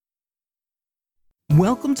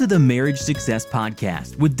Welcome to the Marriage Success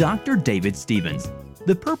Podcast with Dr. David Stevens.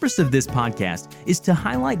 The purpose of this podcast is to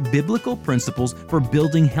highlight biblical principles for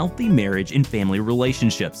building healthy marriage and family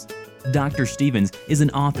relationships. Dr. Stevens is an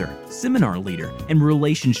author, seminar leader, and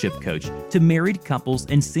relationship coach to married couples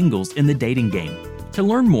and singles in the dating game. To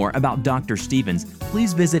learn more about Dr. Stevens,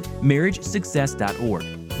 please visit marriagesuccess.org.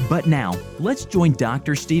 But now, let's join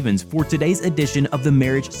Dr. Stevens for today's edition of the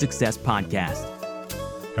Marriage Success Podcast.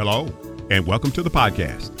 Hello, and welcome to the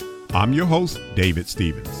podcast. I'm your host, David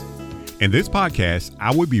Stevens. In this podcast,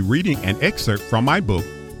 I will be reading an excerpt from my book,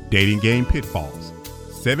 Dating Game Pitfalls: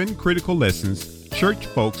 7 Critical Lessons Church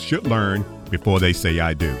Folks Should Learn Before They Say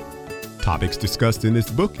I Do. Topics discussed in this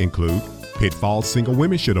book include pitfalls single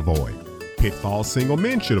women should avoid, pitfalls single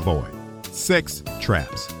men should avoid, sex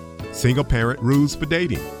traps, single parent rules for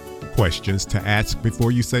dating, questions to ask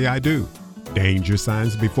before you say I do, danger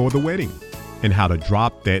signs before the wedding, and how to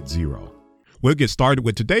drop that zero. We'll get started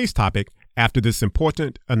with today's topic after this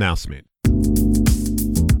important announcement.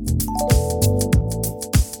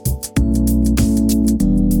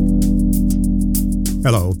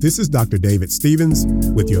 Hello, this is Dr. David Stevens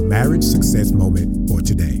with your marriage success moment for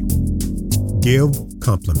today. Give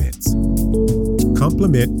compliments.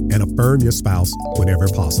 Compliment and affirm your spouse whenever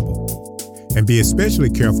possible. And be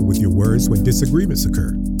especially careful with your words when disagreements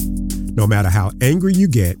occur. No matter how angry you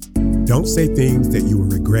get, don't say things that you will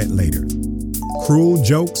regret later. Cruel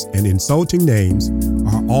jokes and insulting names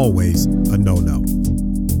are always a no-no.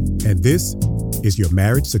 And this is your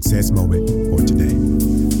marriage success moment for today.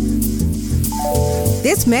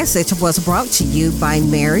 This message was brought to you by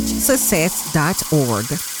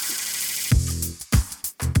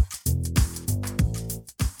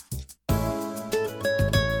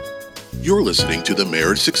marriagesuccess.org. You're listening to the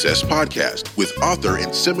Marriage Success Podcast with author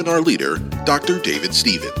and seminar leader, Dr. David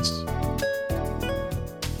Stevens.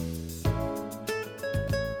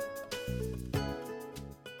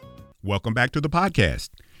 Welcome back to the podcast.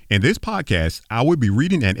 In this podcast, I will be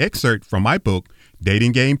reading an excerpt from my book,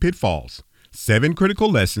 Dating Game Pitfalls: 7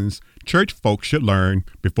 Critical Lessons Church Folks Should Learn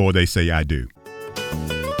Before They Say I Do.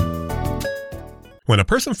 When a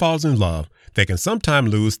person falls in love, they can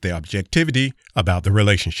sometimes lose their objectivity about the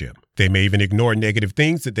relationship. They may even ignore negative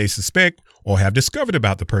things that they suspect or have discovered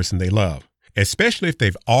about the person they love, especially if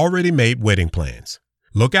they've already made wedding plans.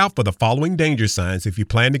 Look out for the following danger signs if you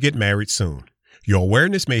plan to get married soon. Your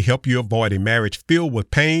awareness may help you avoid a marriage filled with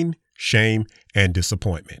pain, shame, and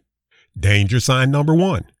disappointment. Danger sign number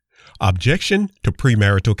 1, objection to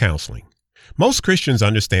premarital counseling. Most Christians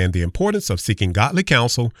understand the importance of seeking godly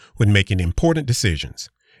counsel when making important decisions,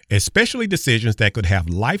 especially decisions that could have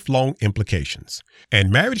lifelong implications. And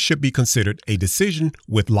marriage should be considered a decision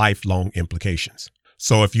with lifelong implications.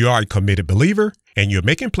 So if you are a committed believer and you're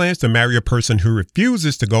making plans to marry a person who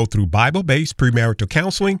refuses to go through Bible-based premarital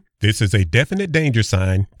counseling, this is a definite danger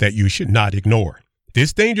sign that you should not ignore.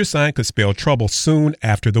 This danger sign could spell trouble soon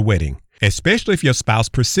after the wedding, especially if your spouse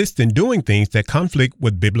persists in doing things that conflict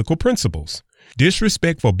with biblical principles.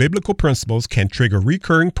 Disrespect for biblical principles can trigger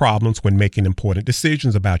recurring problems when making important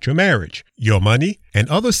decisions about your marriage, your money, and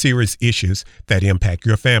other serious issues that impact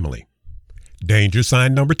your family. Danger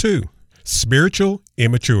sign number 2, spiritual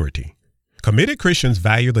immaturity. Committed Christians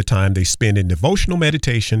value the time they spend in devotional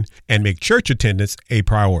meditation and make church attendance a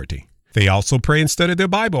priority. They also pray and study their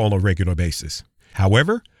Bible on a regular basis.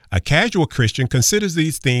 However, a casual Christian considers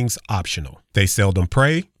these things optional. They seldom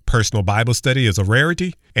pray, personal Bible study is a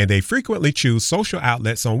rarity, and they frequently choose social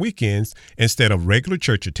outlets on weekends instead of regular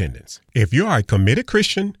church attendance. If you are a committed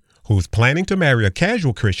Christian who's planning to marry a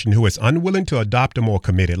casual Christian who is unwilling to adopt a more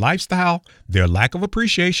committed lifestyle, their lack of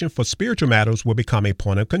appreciation for spiritual matters will become a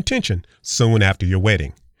point of contention soon after your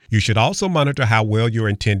wedding. You should also monitor how well your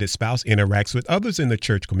intended spouse interacts with others in the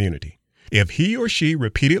church community. If he or she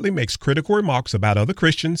repeatedly makes critical remarks about other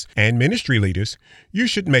Christians and ministry leaders, you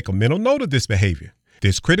should make a mental note of this behavior.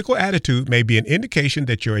 This critical attitude may be an indication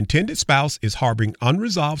that your intended spouse is harboring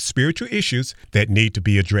unresolved spiritual issues that need to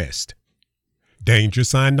be addressed. Danger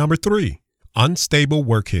sign number 3, unstable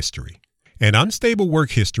work history. An unstable work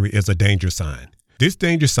history is a danger sign. This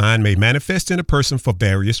danger sign may manifest in a person for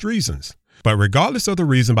various reasons. But regardless of the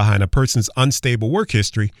reason behind a person's unstable work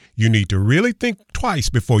history, you need to really think twice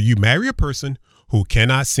before you marry a person who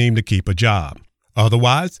cannot seem to keep a job.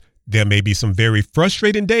 Otherwise, there may be some very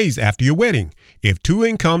frustrating days after your wedding if 2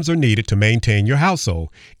 incomes are needed to maintain your household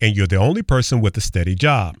and you're the only person with a steady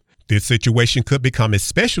job. This situation could become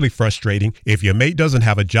especially frustrating if your mate doesn't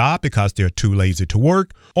have a job because they're too lazy to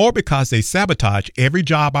work or because they sabotage every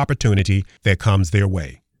job opportunity that comes their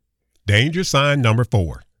way. Danger sign number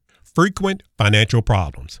 4, frequent financial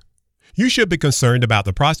problems. You should be concerned about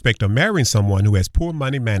the prospect of marrying someone who has poor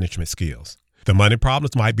money management skills. The money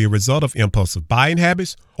problems might be a result of impulsive buying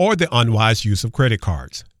habits or the unwise use of credit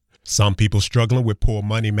cards. Some people struggling with poor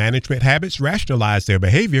money management habits rationalize their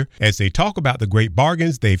behavior as they talk about the great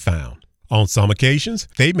bargains they found. On some occasions,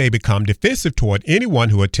 they may become defensive toward anyone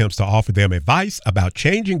who attempts to offer them advice about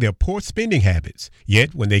changing their poor spending habits.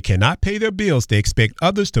 Yet, when they cannot pay their bills, they expect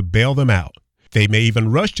others to bail them out. They may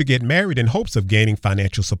even rush to get married in hopes of gaining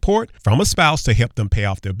financial support from a spouse to help them pay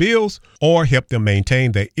off their bills or help them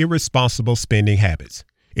maintain their irresponsible spending habits.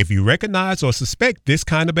 If you recognize or suspect this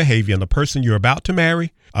kind of behavior in the person you're about to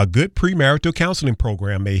marry, a good premarital counseling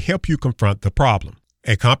program may help you confront the problem.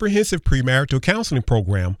 A comprehensive premarital counseling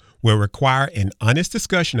program will require an honest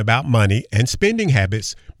discussion about money and spending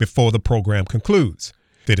habits before the program concludes.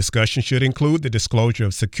 The discussion should include the disclosure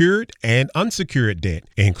of secured and unsecured debt,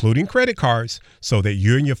 including credit cards, so that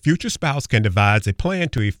you and your future spouse can devise a plan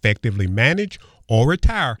to effectively manage or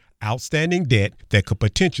retire outstanding debt that could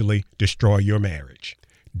potentially destroy your marriage.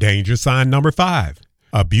 Danger sign number 5,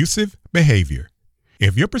 abusive behavior.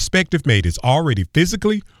 If your prospective mate is already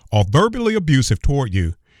physically or verbally abusive toward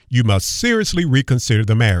you, you must seriously reconsider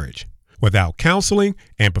the marriage. Without counseling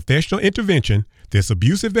and professional intervention, this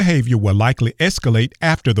abusive behavior will likely escalate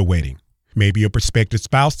after the wedding. Maybe your prospective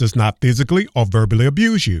spouse does not physically or verbally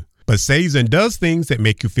abuse you, but says and does things that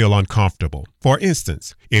make you feel uncomfortable. For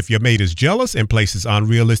instance, if your mate is jealous and places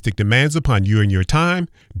unrealistic demands upon you and your time,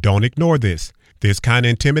 don't ignore this. This kind of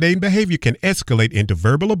intimidating behavior can escalate into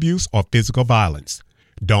verbal abuse or physical violence.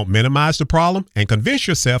 Don't minimize the problem and convince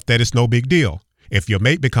yourself that it's no big deal. If your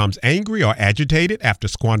mate becomes angry or agitated after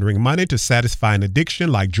squandering money to satisfy an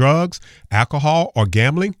addiction like drugs, alcohol, or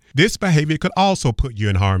gambling, this behavior could also put you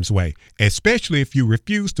in harm's way, especially if you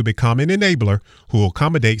refuse to become an enabler who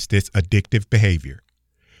accommodates this addictive behavior.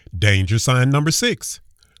 Danger sign number 6,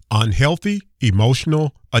 unhealthy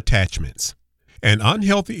emotional attachments. An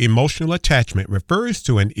unhealthy emotional attachment refers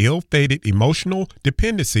to an ill-fated emotional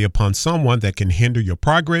dependency upon someone that can hinder your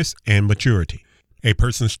progress and maturity. A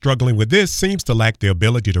person struggling with this seems to lack the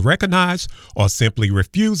ability to recognize or simply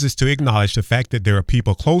refuses to acknowledge the fact that there are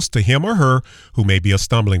people close to him or her who may be a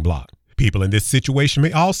stumbling block. People in this situation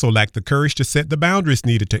may also lack the courage to set the boundaries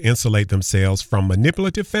needed to insulate themselves from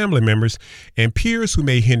manipulative family members and peers who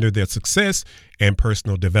may hinder their success and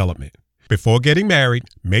personal development. Before getting married,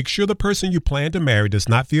 make sure the person you plan to marry does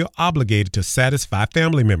not feel obligated to satisfy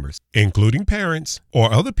family members, including parents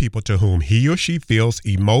or other people to whom he or she feels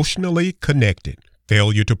emotionally connected.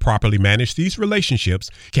 Failure to properly manage these relationships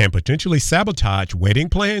can potentially sabotage wedding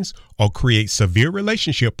plans or create severe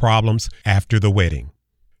relationship problems after the wedding.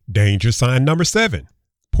 Danger sign number 7,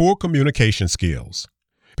 poor communication skills.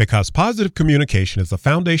 Because positive communication is a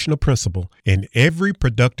foundational principle in every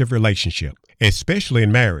productive relationship, especially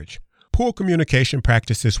in marriage. Poor communication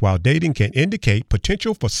practices while dating can indicate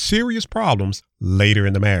potential for serious problems later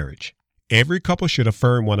in the marriage. Every couple should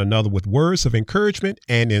affirm one another with words of encouragement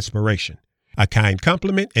and inspiration. A kind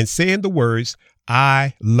compliment and saying the words,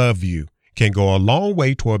 "I love you," can go a long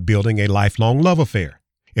way toward building a lifelong love affair.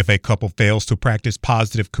 If a couple fails to practice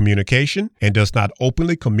positive communication and does not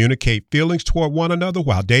openly communicate feelings toward one another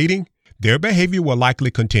while dating, their behavior will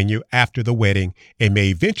likely continue after the wedding and may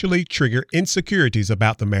eventually trigger insecurities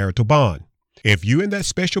about the marital bond. If you and that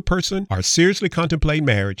special person are seriously contemplating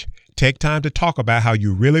marriage, take time to talk about how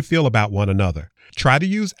you really feel about one another. Try to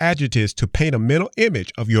use adjectives to paint a mental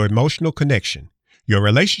image of your emotional connection. Your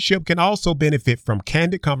relationship can also benefit from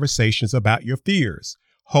candid conversations about your fears,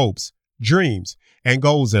 hopes, dreams, and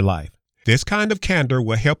goals in life. This kind of candor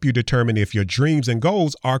will help you determine if your dreams and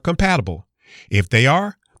goals are compatible. If they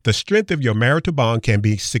are, the strength of your marital bond can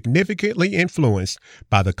be significantly influenced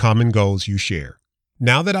by the common goals you share.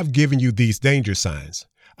 Now that I've given you these danger signs,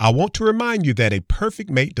 I want to remind you that a perfect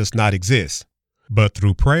mate does not exist. But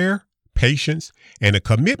through prayer, patience, and a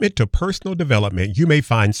commitment to personal development, you may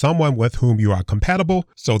find someone with whom you are compatible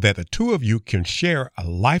so that the two of you can share a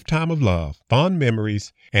lifetime of love, fond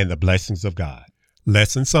memories, and the blessings of God.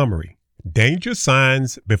 Lesson summary: danger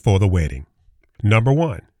signs before the wedding. Number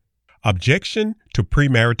 1, objection to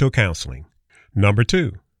premarital counseling. Number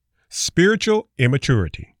 2, spiritual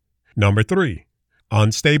immaturity. Number 3,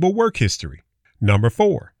 unstable work history. Number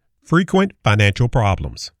 4, frequent financial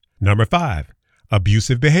problems. Number 5,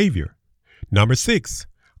 abusive behavior. Number 6,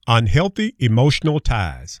 unhealthy emotional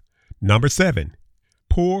ties. Number 7,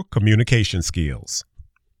 poor communication skills.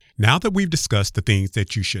 Now that we've discussed the things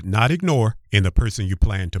that you should not ignore in the person you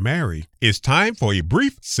plan to marry, it's time for a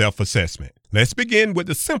brief self-assessment. Let's begin with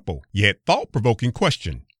a simple yet thought-provoking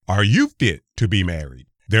question. Are you fit to be married?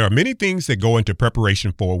 There are many things that go into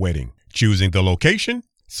preparation for a wedding: choosing the location,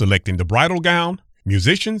 Selecting the bridal gown,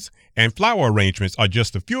 musicians, and flower arrangements are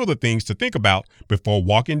just a few of the things to think about before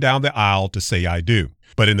walking down the aisle to say I do.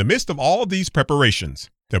 But in the midst of all these preparations,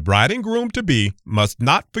 the bride and groom-to-be must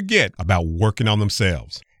not forget about working on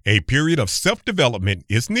themselves. A period of self-development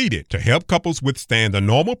is needed to help couples withstand the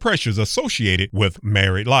normal pressures associated with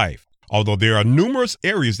married life. Although there are numerous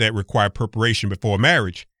areas that require preparation before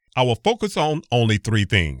marriage, I will focus on only 3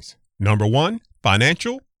 things. Number 1,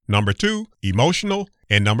 financial. Number 2, emotional.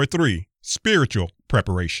 And number 3, spiritual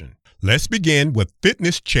preparation. Let's begin with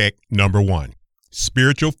fitness check number 1,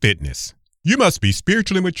 spiritual fitness. You must be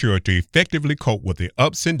spiritually mature to effectively cope with the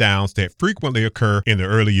ups and downs that frequently occur in the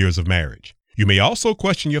early years of marriage. You may also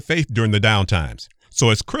question your faith during the downtimes, so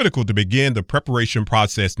it's critical to begin the preparation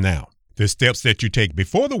process now. The steps that you take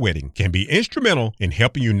before the wedding can be instrumental in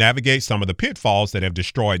helping you navigate some of the pitfalls that have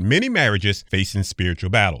destroyed many marriages facing spiritual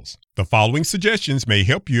battles. The following suggestions may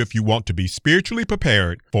help you if you want to be spiritually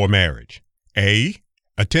prepared for marriage. A.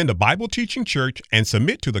 Attend a Bible teaching church and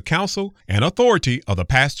submit to the counsel and authority of the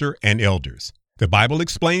pastor and elders. The Bible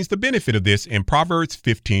explains the benefit of this in Proverbs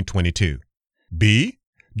 15:22. B.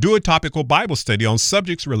 Do a topical Bible study on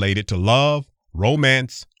subjects related to love,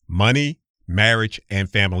 romance, money, marriage, and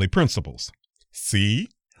family principles. C.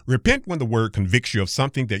 Repent when the word convicts you of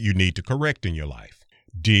something that you need to correct in your life.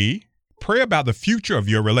 D. Pray about the future of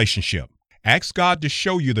your relationship. Ask God to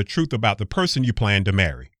show you the truth about the person you plan to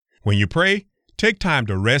marry. When you pray, take time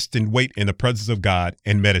to rest and wait in the presence of God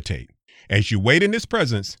and meditate. As you wait in His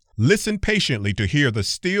presence, listen patiently to hear the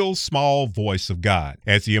still small voice of God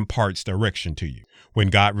as He imparts direction to you. When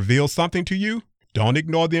God reveals something to you, don't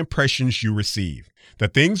ignore the impressions you receive. The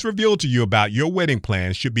things revealed to you about your wedding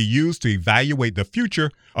plans should be used to evaluate the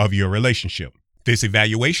future of your relationship. This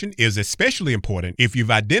evaluation is especially important if you've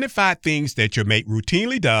identified things that your mate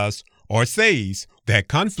routinely does or says that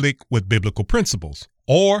conflict with biblical principles,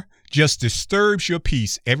 or just disturbs your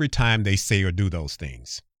peace every time they say or do those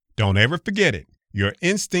things. Don't ever forget it. Your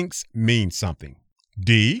instincts mean something.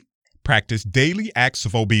 D. Practice daily acts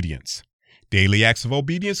of obedience. Daily acts of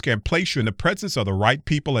obedience can place you in the presence of the right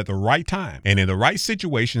people at the right time and in the right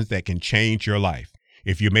situations that can change your life.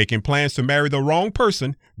 If you're making plans to marry the wrong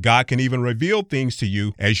person, God can even reveal things to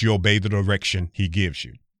you as you obey the direction He gives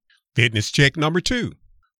you. Fitness check number 2,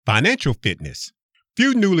 financial fitness.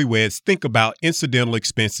 Few newlyweds think about incidental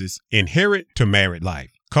expenses inherent to married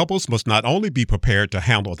life. Couples must not only be prepared to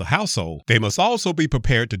handle the household, they must also be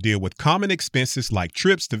prepared to deal with common expenses like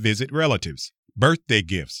trips to visit relatives, birthday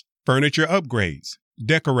gifts, furniture upgrades,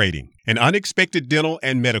 decorating, and unexpected dental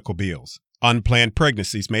and medical bills. Unplanned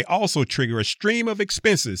pregnancies may also trigger a stream of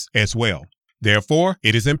expenses as well. Therefore,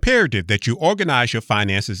 it is imperative that you organize your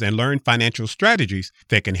finances and learn financial strategies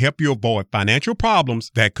that can help you avoid financial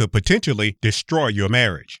problems that could potentially destroy your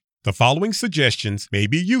marriage. The following suggestions may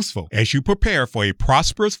be useful as you prepare for a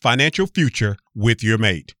prosperous financial future with your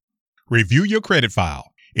mate. Review your credit file.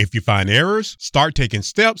 If you find errors, start taking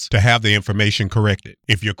steps to have the information corrected.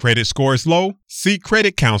 If your credit score is low, seek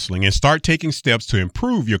credit counseling and start taking steps to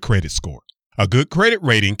improve your credit score. A good credit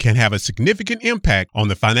rating can have a significant impact on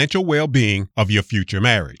the financial well-being of your future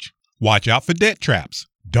marriage. Watch out for debt traps.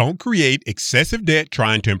 Don't create excessive debt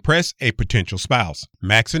trying to impress a potential spouse.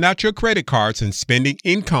 Maxing out your credit cards and spending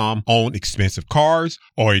income on expensive cars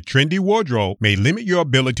or a trendy wardrobe may limit your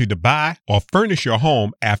ability to buy or furnish your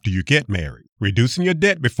home after you get married. Reducing your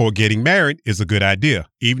debt before getting married is a good idea,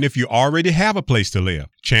 even if you already have a place to live.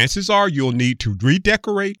 Chances are you'll need to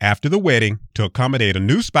redecorate after the wedding to accommodate a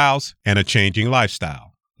new spouse and a changing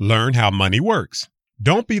lifestyle. Learn how money works.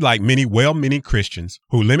 Don't be like many well-meaning Christians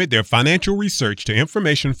who limit their financial research to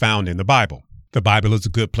information found in the Bible. The Bible is a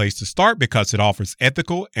good place to start because it offers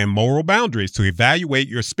ethical and moral boundaries to evaluate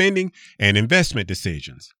your spending and investment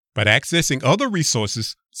decisions. But accessing other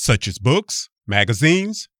resources such as books,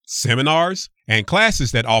 magazines, seminars, and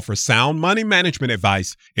classes that offer sound money management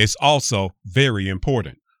advice is also very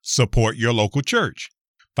important. Support your local church.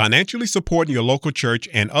 Financially supporting your local church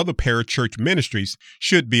and other parachurch ministries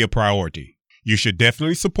should be a priority. You should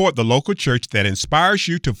definitely support the local church that inspires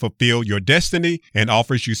you to fulfill your destiny and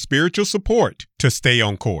offers you spiritual support to stay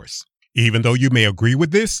on course. Even though you may agree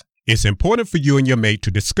with this, it's important for you and your mate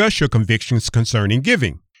to discuss your convictions concerning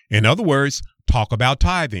giving. In other words, talk about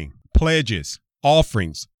tithing, pledges,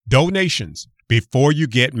 offerings, donations before you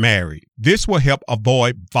get married. This will help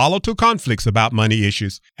avoid volatile conflicts about money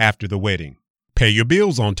issues after the wedding. Pay your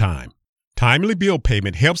bills on time. Timely bill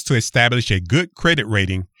payment helps to establish a good credit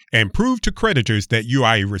rating and prove to creditors that you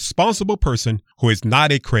are a responsible person who is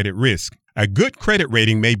not a credit risk. A good credit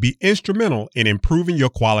rating may be instrumental in improving your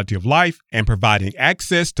quality of life and providing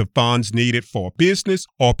access to funds needed for business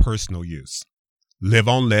or personal use. live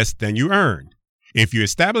on less than you earn. If you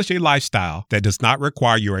establish a lifestyle that does not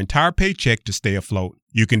require your entire paycheck to stay afloat,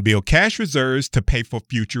 you can build cash reserves to pay for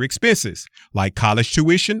future expenses like college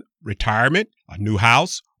tuition, retirement, a new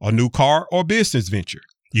house, a new car, or business venture.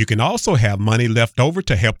 You can also have money left over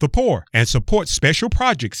to help the poor and support special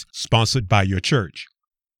projects sponsored by your church.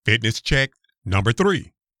 Fitness check number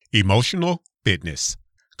 3, emotional fitness.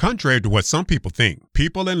 Contrary to what some people think,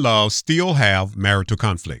 people in love still have marital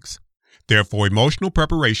conflicts. Therefore, emotional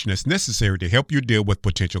preparation is necessary to help you deal with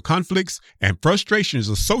potential conflicts and frustrations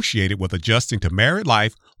associated with adjusting to married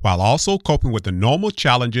life while also coping with the normal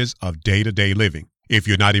challenges of day-to-day living. If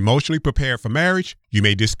you're not emotionally prepared for marriage, you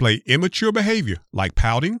may display immature behavior like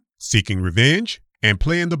pouting, seeking revenge, and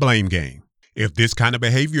playing the blame game. If this kind of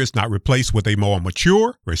behavior is not replaced with a more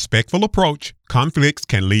mature, respectful approach, conflicts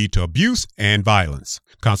can lead to abuse and violence.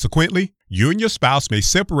 Consequently, you and your spouse may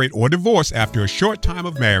separate or divorce after a short time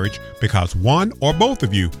of marriage because one or both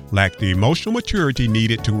of you lack the emotional maturity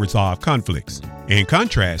needed to resolve conflicts. In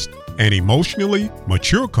contrast, an emotionally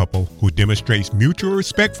mature couple who demonstrates mutual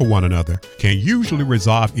respect for one another can usually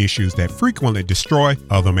resolve issues that frequently destroy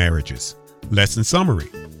other marriages. Lesson summary: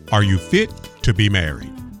 are you fit to be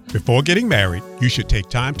married? Before getting married, you should take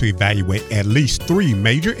time to evaluate at least 3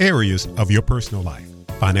 major areas of your personal life: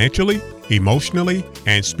 financially, emotionally,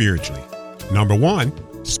 and spiritually. Number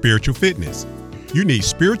 1, spiritual fitness. You need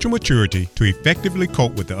spiritual maturity to effectively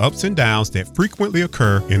cope with the ups and downs that frequently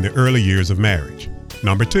occur in the early years of marriage.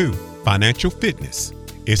 Number 2, financial fitness.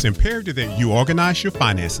 It's imperative that you organize your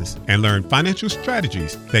finances and learn financial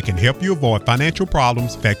strategies that can help you avoid financial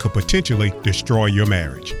problems that could potentially destroy your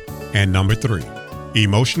marriage. And number 3,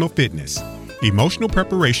 emotional fitness. Emotional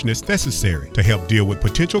preparation is necessary to help deal with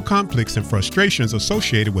potential conflicts and frustrations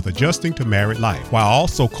associated with adjusting to married life, while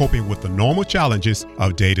also coping with the normal challenges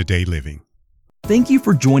of day-to-day living. Thank you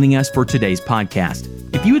for joining us for today's podcast.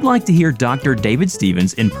 If you would like to hear Dr. David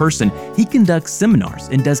Stevens in person, he conducts seminars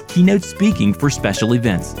and does keynote speaking for special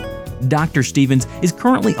events. Dr. Stevens is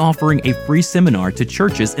currently offering a free seminar to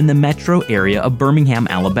churches in the metro area of Birmingham,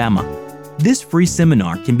 Alabama. This free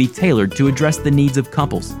seminar can be tailored to address the needs of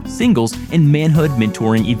couples, singles, and manhood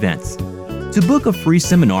mentoring events. To book a free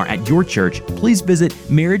seminar at your church, please visit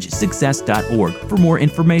marriagesuccess.org for more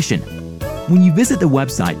information. When you visit the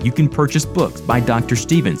website, you can purchase books by Dr.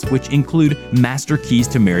 Stevens, which include Master Keys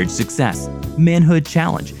to Marriage Success, Manhood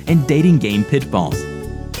Challenge, and Dating Game Pitfalls.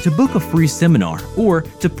 To book a free seminar or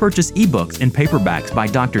to purchase ebooks and paperbacks by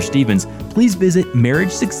Dr. Stevens, please visit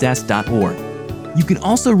marriagesuccess.org. You can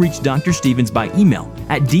also reach Dr. Stevens by email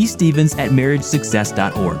at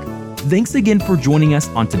dstevens@marriagesuccess.org. Thanks again for joining us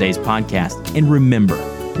on today's podcast, and remember,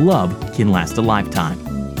 love can last a lifetime.